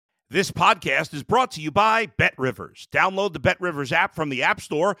This podcast is brought to you by BetRivers. Download the BetRivers app from the App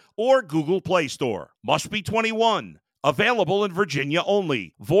Store or Google Play Store. Must be 21. Available in Virginia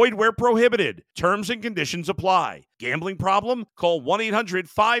only. Void where prohibited. Terms and conditions apply. Gambling problem? Call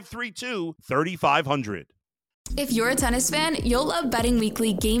 1-800-532-3500. If you're a tennis fan, you'll love Betting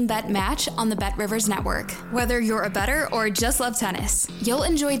Weekly Game Bet Match on the BetRivers Network. Whether you're a bettor or just love tennis, you'll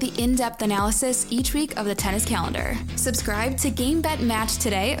enjoy the in-depth analysis each week of the tennis calendar. Subscribe to Game Bet Match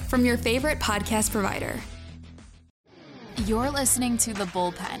today from your favorite podcast provider. You're listening to The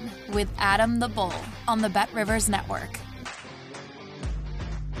Bullpen with Adam the Bull on the BetRivers Network.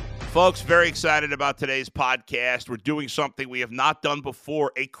 Folks, very excited about today's podcast. We're doing something we have not done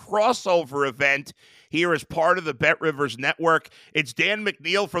before, a crossover event here as part of the BetRivers Network. It's Dan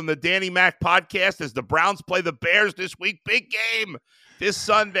McNeil from the Danny Mac podcast as the Browns play the Bears this week. Big game this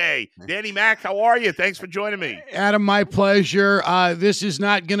Sunday. Danny Mac, how are you? Thanks for joining me. Adam, my pleasure. This is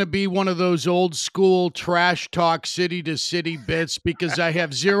not going to be one of those old school trash talk city to city bits because I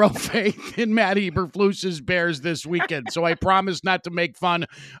have zero faith in Matt Eberflus's Bears this weekend. So I promise not to make fun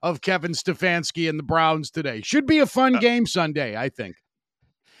of Kevin Stefanski and the Browns today. Should be a fun game Sunday, I think.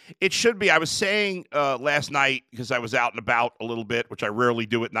 It should be. I was saying last night, because I was out and about a little bit, which I rarely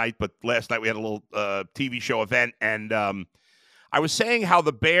do at night, but last night we had a little TV show event, and I was saying how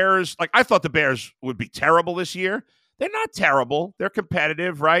the Bears, I thought the Bears would be terrible this year. They're not terrible. They're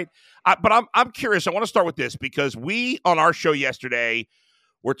competitive, right? But I'm curious. I want to start with this because we, on our show yesterday,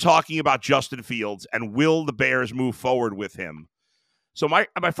 were talking about Justin Fields and will the Bears move forward with him? So my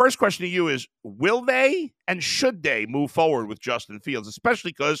first question to you is, will they and should they move forward with Justin Fields,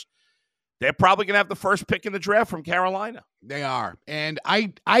 especially because they're probably going to have the first pick in the draft from Carolina? They are. And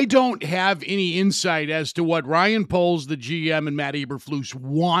I don't have any insight as to what Ryan Poles, the GM, and Matt Eberflus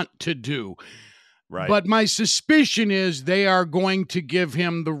want to do. Right. But my suspicion is they are going to give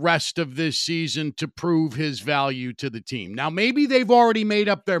him the rest of this season to prove his value to the team. Now, maybe they've already made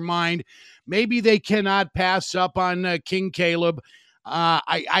up their mind. Maybe they cannot pass up on King Caleb.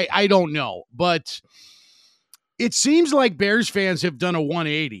 I don't know, but it seems like Bears fans have done a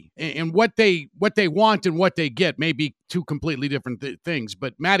 180, and what they want and what they get may be two completely different things.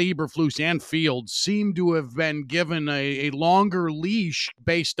 But Matt Eberflus and Fields seem to have been given a longer leash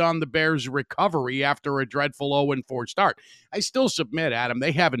based on the Bears' recovery after a dreadful 0-4 start. I still submit, Adam,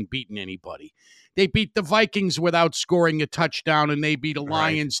 they haven't beaten anybody. They beat the Vikings without scoring a touchdown, and they beat a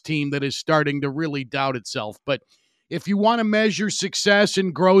Lions team that is starting to really doubt itself. But if you want to measure success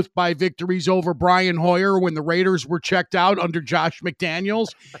and growth by victories over Brian Hoyer when the Raiders were checked out under Josh McDaniels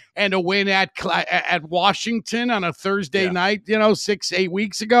and a win at Washington on a Thursday night, 6-8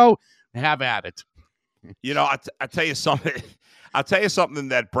 weeks ago, have at it. I tell you something. I'll tell you something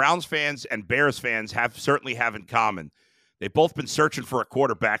that Browns fans and Bears fans certainly have in common. They've both been searching for a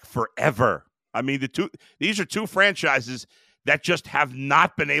quarterback forever. I mean, these are two franchises that just have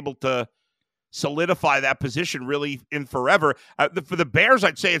not been able to solidify that position really in forever. For the Bears,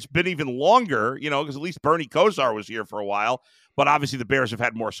 I'd say it's been even longer, because at least Bernie Kosar was here for a while. But obviously the Bears have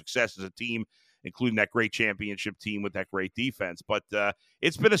had more success as a team, including that great championship team with that great defense. But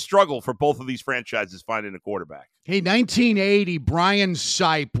it's been a struggle for both of these franchises finding a quarterback. Hey, 1980, Brian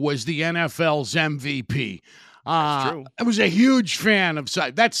Sipe was the NFL's MVP. That's true. I was a huge fan of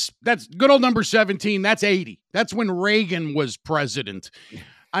Sipe. That's good old number 17. That's 80. That's when Reagan was president.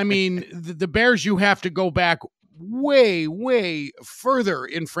 I mean, the Bears, you have to go back way, way further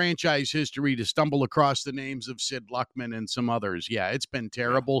in franchise history to stumble across the names of Sid Luckman and some others. Yeah, it's been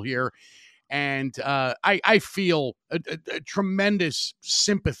terrible here. And I feel a tremendous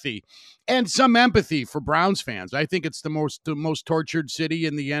sympathy and some empathy for Browns fans. I think it's the most tortured city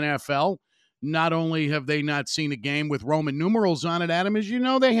in the NFL. Not only have they not seen a game with Roman numerals on it, Adam, as you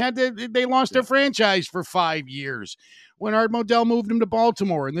know, they lost their franchise for 5 years when Art Modell moved them to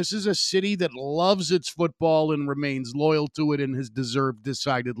Baltimore. And this is a city that loves its football and remains loyal to it and has deserved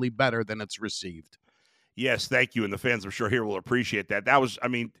decidedly better than it's received. Yes, thank you. And the fans, I'm sure, here will appreciate that. That was,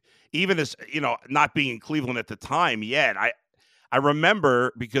 even as, not being in Cleveland at the time yet, I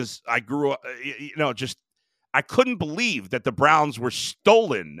remember because I grew up, I couldn't believe that the Browns were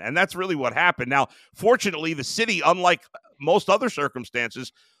stolen, and that's really what happened. Now, fortunately, the city, unlike most other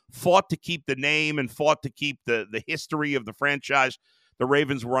circumstances, fought to keep the name and fought to keep the history of the franchise. The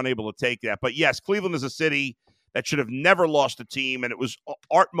Ravens were unable to take that. But, yes, Cleveland is a city that should have never lost a team, and it was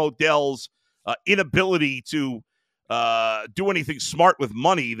Art Modell's inability to do anything smart with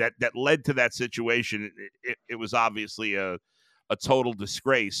money that led to that situation. It was obviously a total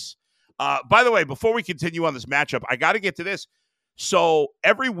disgrace. By the way, before we continue on this matchup, I got to get to this. So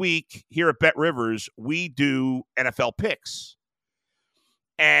every week here at BetRivers, we do NFL picks.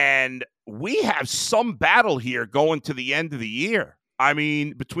 And And we have some battle here going to the end of the year. I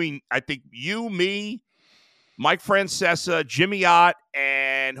mean, between, I think, you, me, Mike Francesa, Jimmy Ott,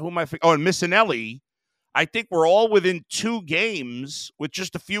 and who am I thinking? Oh, and Missinelli. I think we're all within 2 games with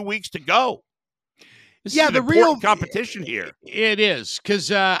just a few weeks to go. This is the real competition here. It is,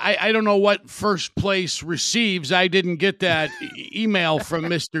 because I don't know what first place receives. I didn't get that email from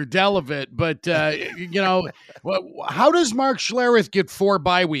Mr. Delavitt, but, how does Mark Schlereth get 4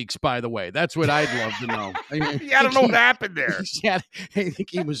 bye weeks, by the way? That's what I'd love to know. I don't know what happened there. I think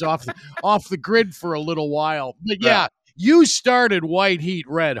he was off the grid for a little while. But, yeah. You started White Heat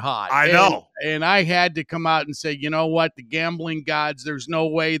red hot. I know. And I had to come out and say, you know what? The gambling gods, there's no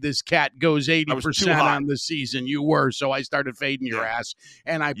way this cat goes 80% on the season. You were. So I started fading your ass.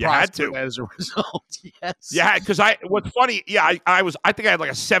 And I prospered as a result. Yes. Yeah, because what's funny, I think I had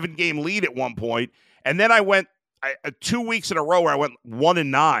like a 7-game lead at one point. And then I went 2 weeks in a row where I went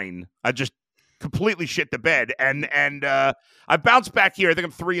 1-9. I just completely shit the bed. And I bounced back here. I think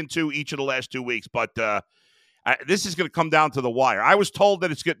I'm 3-2 each of the last 2 weeks. But this is going to come down to the wire. I was told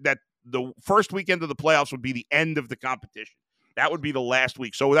that that the first weekend of the playoffs would be the end of the competition. That would be the last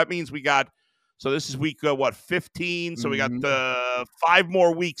week. So that means this is week 15. So we got 5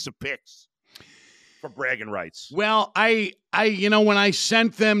 more weeks of picks for bragging rights. Well, I when I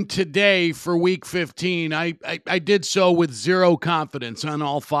sent them today for week 15, I did so with zero confidence on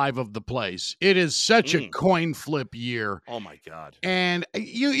all 5 of the plays. It is such a coin flip year. Oh my God. And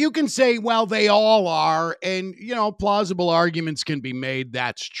you can say, well, they all are, and plausible arguments can be made.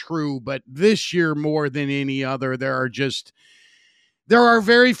 That's true, but this year more than any other, there are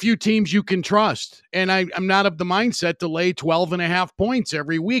very few teams you can trust. And I'm not of the mindset to lay 12.5 points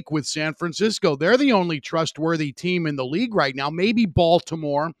every week with San Francisco. They're the only trustworthy team in the league right now. Maybe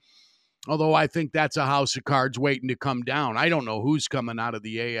Baltimore, although I think that's a house of cards waiting to come down. I don't know who's coming out of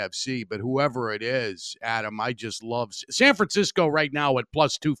the AFC, but whoever it is, Adam, I just love San Francisco right now at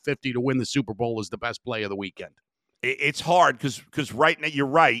plus 250 to win the Super Bowl is the best play of the weekend. It's hard because right now, you're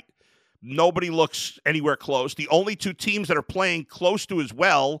right. Nobody looks anywhere close. The only 2 teams that are playing close to as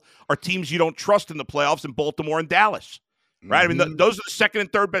well are teams you don't trust in the playoffs in Baltimore and Dallas, right? Mm-hmm. I mean, those are the second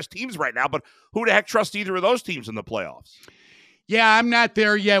and third best teams right now, but who the heck trusts either of those teams in the playoffs? Yeah, I'm not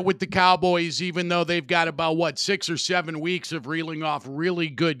there yet with the Cowboys, even though they've got about, 6 or 7 weeks of reeling off really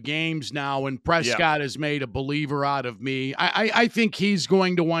good games now, and Prescott has made a believer out of me. I think he's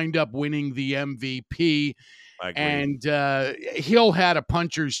going to wind up winning the MVP. And Hill had a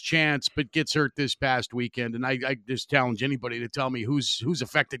puncher's chance, but gets hurt this past weekend. And I just challenge anybody to tell me who's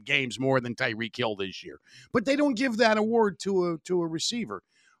affected games more than Tyreek Hill this year. But they don't give that award to a receiver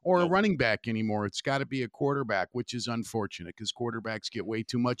or a running back anymore. It's got to be a quarterback, which is unfortunate because quarterbacks get way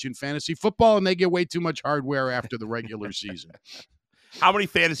too much in fantasy football and they get way too much hardware after the regular season. How many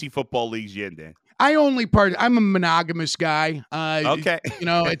fantasy football leagues you in, Dan? I'm a monogamous guy. Okay.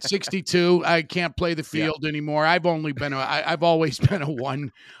 At 62, I can't play the field anymore. I've always been a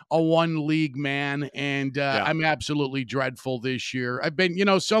one league man, and I'm absolutely dreadful this year. I've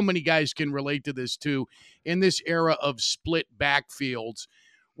been, so many guys can relate to this too. In this era of split backfields,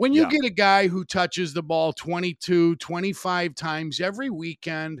 when you get a guy who touches the ball 22, 25 times every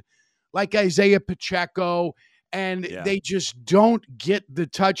weekend, like Isaiah Pacheco, and they just don't get the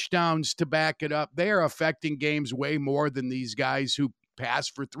touchdowns to back it up. They are affecting games way more than these guys who pass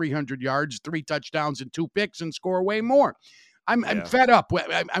for 300 yards, 3 touchdowns, and 2 picks and score way more. I'm fed up.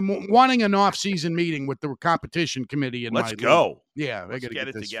 I'm wanting an off-season meeting with the competition committee in Let's go. League. Yeah, I got to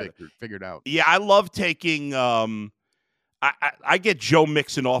get this figured out. Yeah, I love taking I get Joe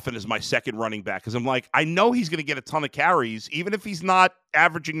Mixon often as my second running back because I'm like, I know he's going to get a ton of carries, even if he's not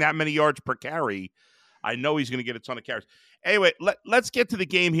averaging that many yards per carry. I know he's going to get a ton of carries. Anyway, let's get to the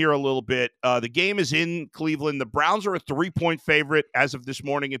game here a little bit. The game is in Cleveland. The Browns are a 3-point favorite as of this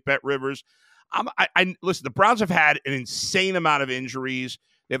morning at Bet Rivers. Listen, the Browns have had an insane amount of injuries.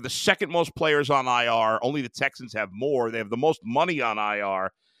 They have the second most players on IR. Only the Texans have more. They have the most money on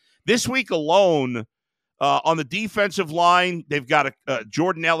IR. This week alone, on the defensive line, they've got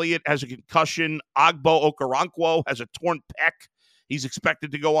Jordan Elliott has a concussion. Agbo Okoronkwo has a torn pec. He's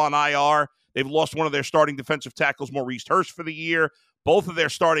expected to go on IR. They've lost one of their starting defensive tackles, Maurice Hurst, for the year. Both of their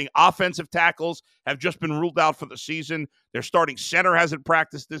starting offensive tackles have just been ruled out for the season. Their starting center hasn't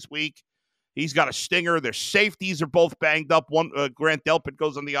practiced this week. He's got a stinger. Their safeties are both banged up. Grant Delpit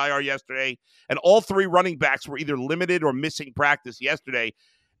goes on the IR yesterday. And all 3 running backs were either limited or missing practice yesterday.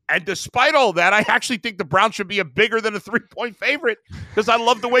 And despite all that, I actually think the Browns should be a bigger than a 3-point favorite because I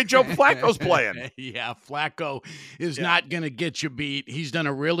love the way Joe Flacco's playing. Yeah, Flacco is not going to get you beat. He's done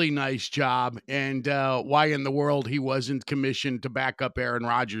a really nice job. And why in the world he wasn't commissioned to back up Aaron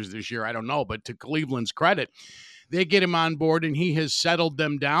Rodgers this year, I don't know. But to Cleveland's credit, they get him on board, and he has settled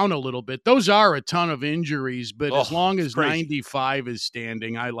them down a little bit. Those are a ton of injuries, but as long as 95 is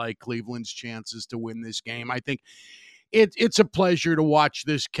standing, I like Cleveland's chances to win this game. I think it's a pleasure to watch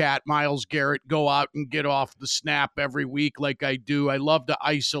this cat, Myles Garrett, go out and get off the snap every week like I do. I love to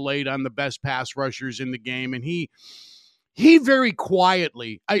isolate on the best pass rushers in the game, and he very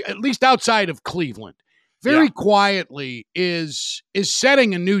quietly, at least outside of Cleveland, very quietly is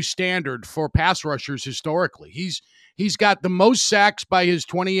setting a new standard for pass rushers historically. He's got the most sacks by his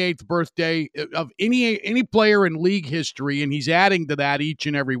 28th birthday of any player in league history, and he's adding to that each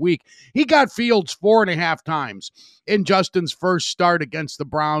and every week. He got Fields 4.5 times in Justin's first start against the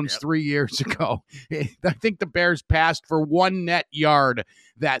Browns 3 years ago. I think the Bears passed for 1 net yard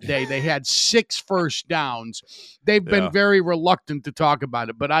that day. They had 6 first downs. They've been very reluctant to talk about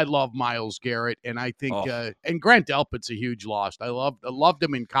it, but I love Myles Garrett, and I think and Grant Delpit's a huge loss. I loved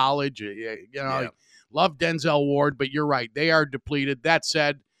him in college. Love Denzel Ward, but you're right. They are depleted. That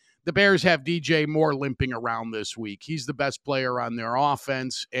said, the Bears have DJ Moore limping around this week. He's the best player on their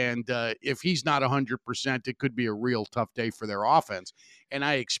offense, and if he's not 100%, it could be a real tough day for their offense, and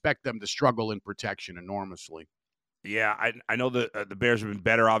I expect them to struggle in protection enormously. Yeah, I know the Bears have been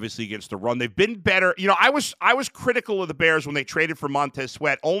better, obviously, against the run. They've been better. You know, I was critical of the Bears when they traded for Montez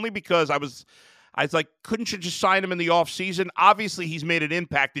Sweat, only because I was like, couldn't you just sign him in the offseason? Obviously, he's made an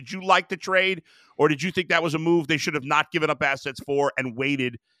impact. Did you like the trade, or did you think that was a move they should have not given up assets for and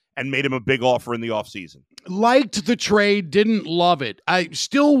waited and made him a big offer in the offseason? Liked the trade, didn't love it. I'm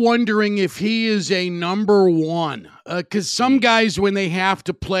still wondering if he is a number one, because some guys, when they have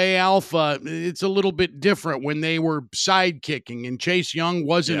to play alpha, it's a little bit different when they were sidekicking, and Chase Young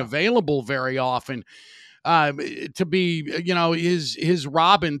wasn't available very often. To be, his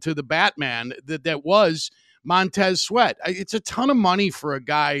Robin to the Batman that was Montez Sweat. It's a ton of money for a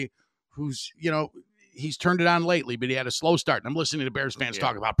guy who's, he's turned it on lately, but he had a slow start. And I'm listening to Bears fans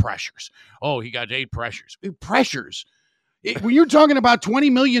talk about pressures. Oh, he got 8 pressures. Pressures. When you're talking about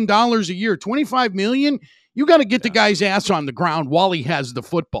 $20 million a year, $25 million, you got to get the guy's ass on the ground while he has the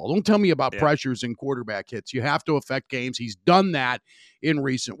football. Don't tell me about pressures and quarterback hits. You have to affect games. He's done that in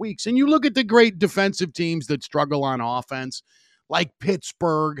recent weeks. And you look at the great defensive teams that struggle on offense, like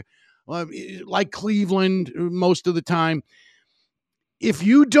Pittsburgh, like Cleveland most of the time. If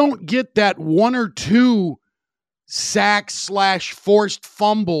you don't get that 1 or 2 sacks / forced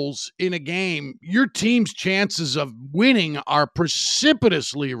fumbles in a game, your team's chances of winning are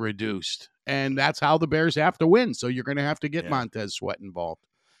precipitously reduced. And that's how the Bears have to win. So you're going to have to get Montez Sweat involved.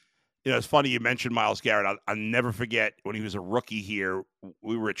 It's funny you mentioned Myles Garrett. I'll never forget when he was a rookie here.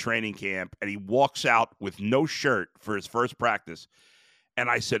 We were at training camp, and he walks out with no shirt for his first practice. And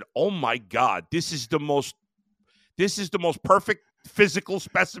I said, "Oh my God, this is the most perfect physical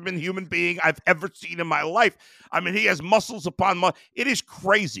specimen human being I've ever seen in my life." I mean, he has muscles upon muscles. It is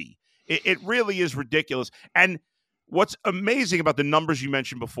crazy. It really is ridiculous. And what's amazing about the numbers you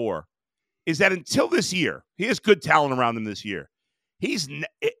mentioned before is that until this year, he has good talent around him this year. He's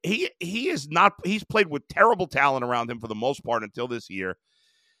played with terrible talent around him for the most part until this year.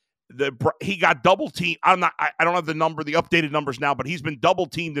 He got double teamed. I don't have the updated numbers now, but he's been double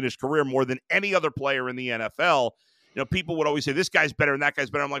teamed in his career more than any other player in the NFL. People would always say this guy's better and that guy's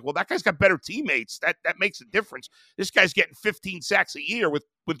better. I'm like, well, that guy's got better teammates. That makes a difference. This guy's getting 15 sacks a year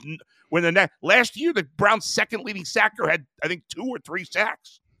last year the Browns' second leading sacker had, I think, 2 or 3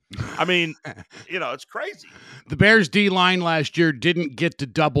 sacks. I mean, it's crazy. The Bears D-line last year didn't get to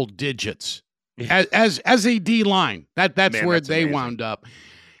double digits as a D-line. That's where they wound up.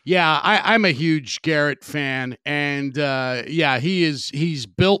 Yeah, I'm a huge Garrett fan, and he's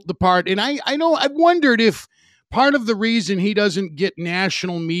built the part. And I know I've wondered if part of the reason he doesn't get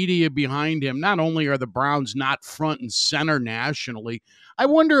national media behind him, not only are the Browns not front and center nationally, I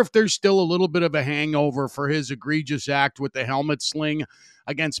wonder if there's still a little bit of a hangover for his egregious act with the helmet sling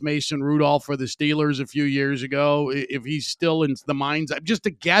against Mason Rudolph for the Steelers a few years ago, if he's still in the minds. I'm just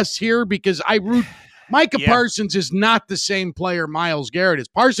a guess here because Micah Parsons is not the same player Myles Garrett is.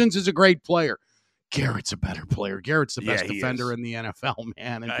 Parsons is a great player. Garrett's a better player. Garrett's the best defender in the NFL,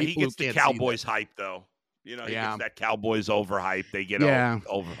 man. And he gets the Cowboys hype, though. He gets that Cowboys overhype. They get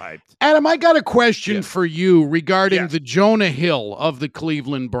overhyped. Adam, I got a question for you regarding the Jonah Hill of the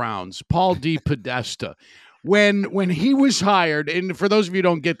Cleveland Browns, Paul DePodesta. when he was hired, and for those of you who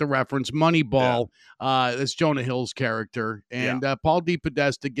don't get the reference, Moneyball, that's Jonah Hill's character, and Paul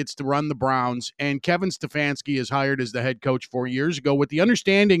DePodesta gets to run the Browns, and Kevin Stefanski is hired as the head coach 4 years ago with the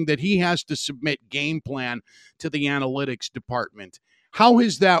understanding that he has to submit game plan to the analytics department. How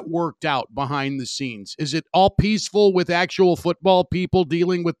has that worked out behind the scenes? Is it all peaceful with actual football people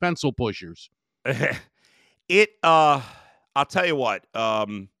dealing with pencil pushers? I'll tell you what,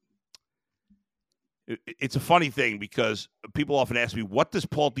 it's a funny thing because people often ask me, what does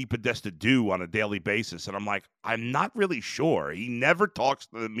Paul DePodesta do on a daily basis? And I'm like, I'm not really sure. He never talks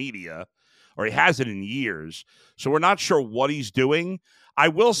to the media, or he hasn't in years. So we're not sure what he's doing. I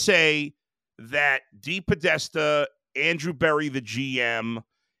will say that DePodesta, Andrew Berry, the GM,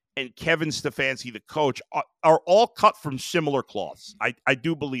 and Kevin Stefanski, the coach, are all cut from similar cloths. I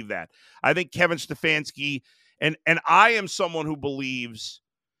do believe that. I think Kevin Stefanski, and I am someone who believes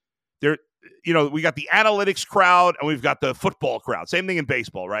there, we got the analytics crowd and we've got the football crowd. Same thing in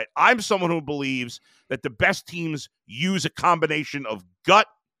baseball, right? I'm someone who believes that the best teams use a combination of gut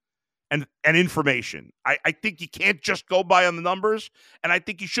and information. I think you can't just go by on the numbers, and I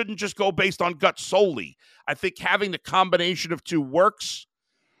think you shouldn't just go based on gut solely. I think having the combination of two works.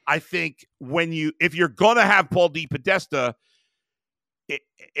 I think if you're going to have Paul DePodesta,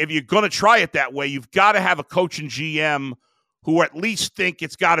 if you're going to try it that way, you've got to have a coach and GM who at least think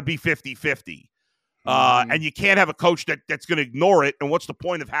it's got to be 50-50. And you can't have a coach that's going to ignore it. And what's the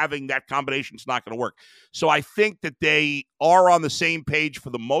point of having that combination? It's not going to work. So I think that they are on the same page for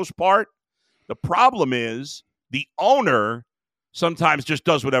the most part. The problem is the owner sometimes just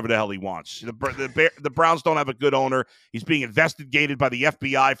does whatever the hell he wants. The Browns don't have a good owner. He's being investigated by the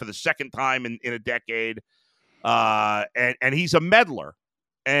FBI for the second time in a decade. And he's a meddler.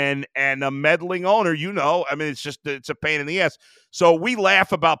 And a meddling owner, it's a pain in the ass. So we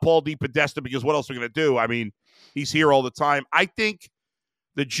laugh about Paul DePodesta because what else are we going to do? I mean, he's here all the time. I think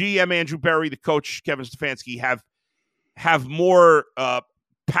the GM, Andrew Berry, the coach, Kevin Stefanski, have more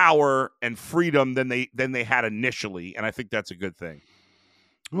power and freedom than they had initially, and I think that's a good thing.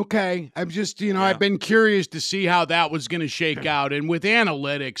 Okay. I'm just, I've been curious to see how that was going to shake out. And with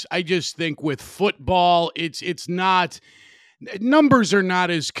analytics, I just think with football, it's not – numbers are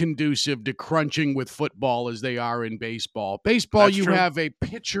not as conducive to crunching with football as they are in baseball. Baseball, that's true. Have a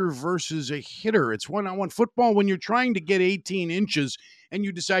pitcher versus a hitter. It's one-on-one. Football, when you're trying to get 18 inches and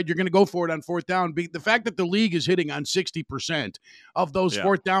you decide you're going to go for it on fourth down, the fact that the league is hitting on 60% of those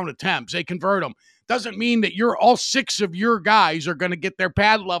fourth down attempts, they convert them, doesn't mean that all six of your guys are going to get their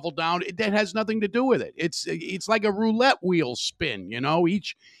pad level down. That has nothing to do with it. It's like a roulette wheel spin,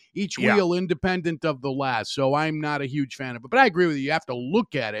 each wheel independent of the last. So I'm not a huge fan of it. But I agree with you. You have to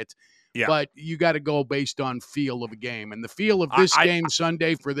look at it, but you got to go based on feel of a game. And the feel of this game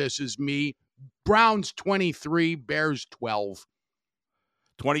Sunday for this is me. Browns 23, Bears 12.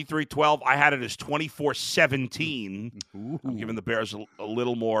 23-12. I had it as 24-17. I'm giving the Bears a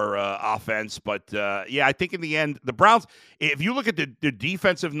little more offense. But, I think in the end, the Browns, if you look at the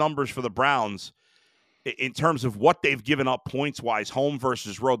defensive numbers for the Browns, in terms of what they've given up points-wise, home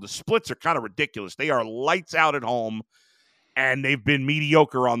versus road, the splits are kind of ridiculous. They are lights out at home, and they've been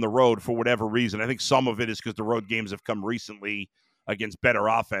mediocre on the road for whatever reason. I think some of it is because the road games have come recently against better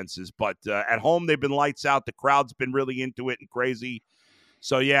offenses. But at home, they've been lights out. The crowd's been really into it and crazy.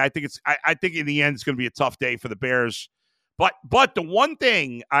 So, I think I think in the end it's going to be a tough day for the Bears. But the one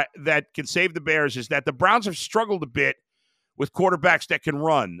thing that can save the Bears is that the Browns have struggled a bit with quarterbacks that can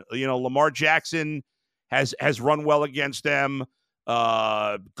run. Lamar Jackson has run well against them.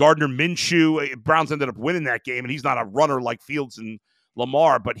 Gardner Minshew, Browns ended up winning that game, and he's not a runner like Fields and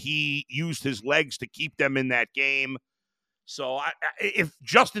Lamar, but he used his legs to keep them in that game. So if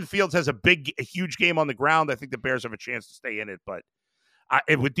Justin Fields has a huge game on the ground, I think the Bears have a chance to stay in it. But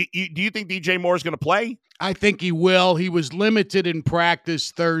do you think DJ Moore is going to play? I think he will. He was limited in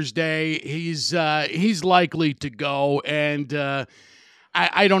practice Thursday. He's likely to go, and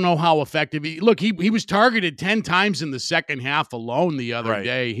I don't know how effective he was targeted 10 times in the second half alone the other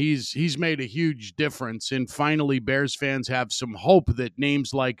day. He's made a huge difference. And finally, Bears fans have some hope that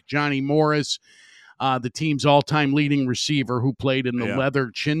names like Johnny Morris, the team's all-time leading receiver who played in the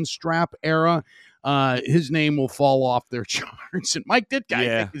leather chin strap era, his name will fall off their charts. And Mike Ditka, I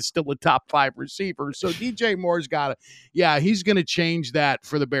think, is still a top 5 receiver. So DJ Moore's got he's going to change that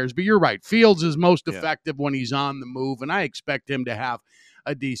for the Bears. But you're right. Fields is most effective when he's on the move, and I expect him to have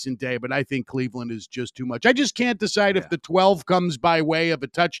a decent day, but I think Cleveland is just too much. I just can't decide if the 12 comes by way of a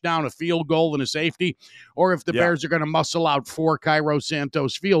touchdown, a field goal, and a safety, or if the Bears are going to muscle out 4 Cairo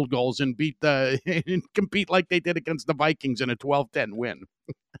Santos field goals and and compete like they did against the Vikings in a 12-10 win.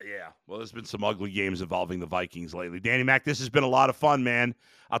 Yeah, well, there's been some ugly games involving the Vikings lately. Danny Mac, this has been a lot of fun, man.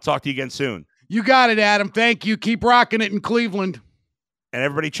 I'll talk to you again soon. You got it, Adam. Thank you. Keep rocking it in Cleveland. And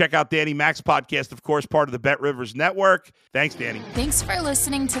everybody check out Danny Mac's podcast, of course, part of the Bet Rivers Network. Thanks, Danny. Thanks for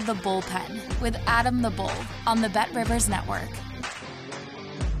listening to The Bullpen with Adam the Bull on the Bet Rivers Network.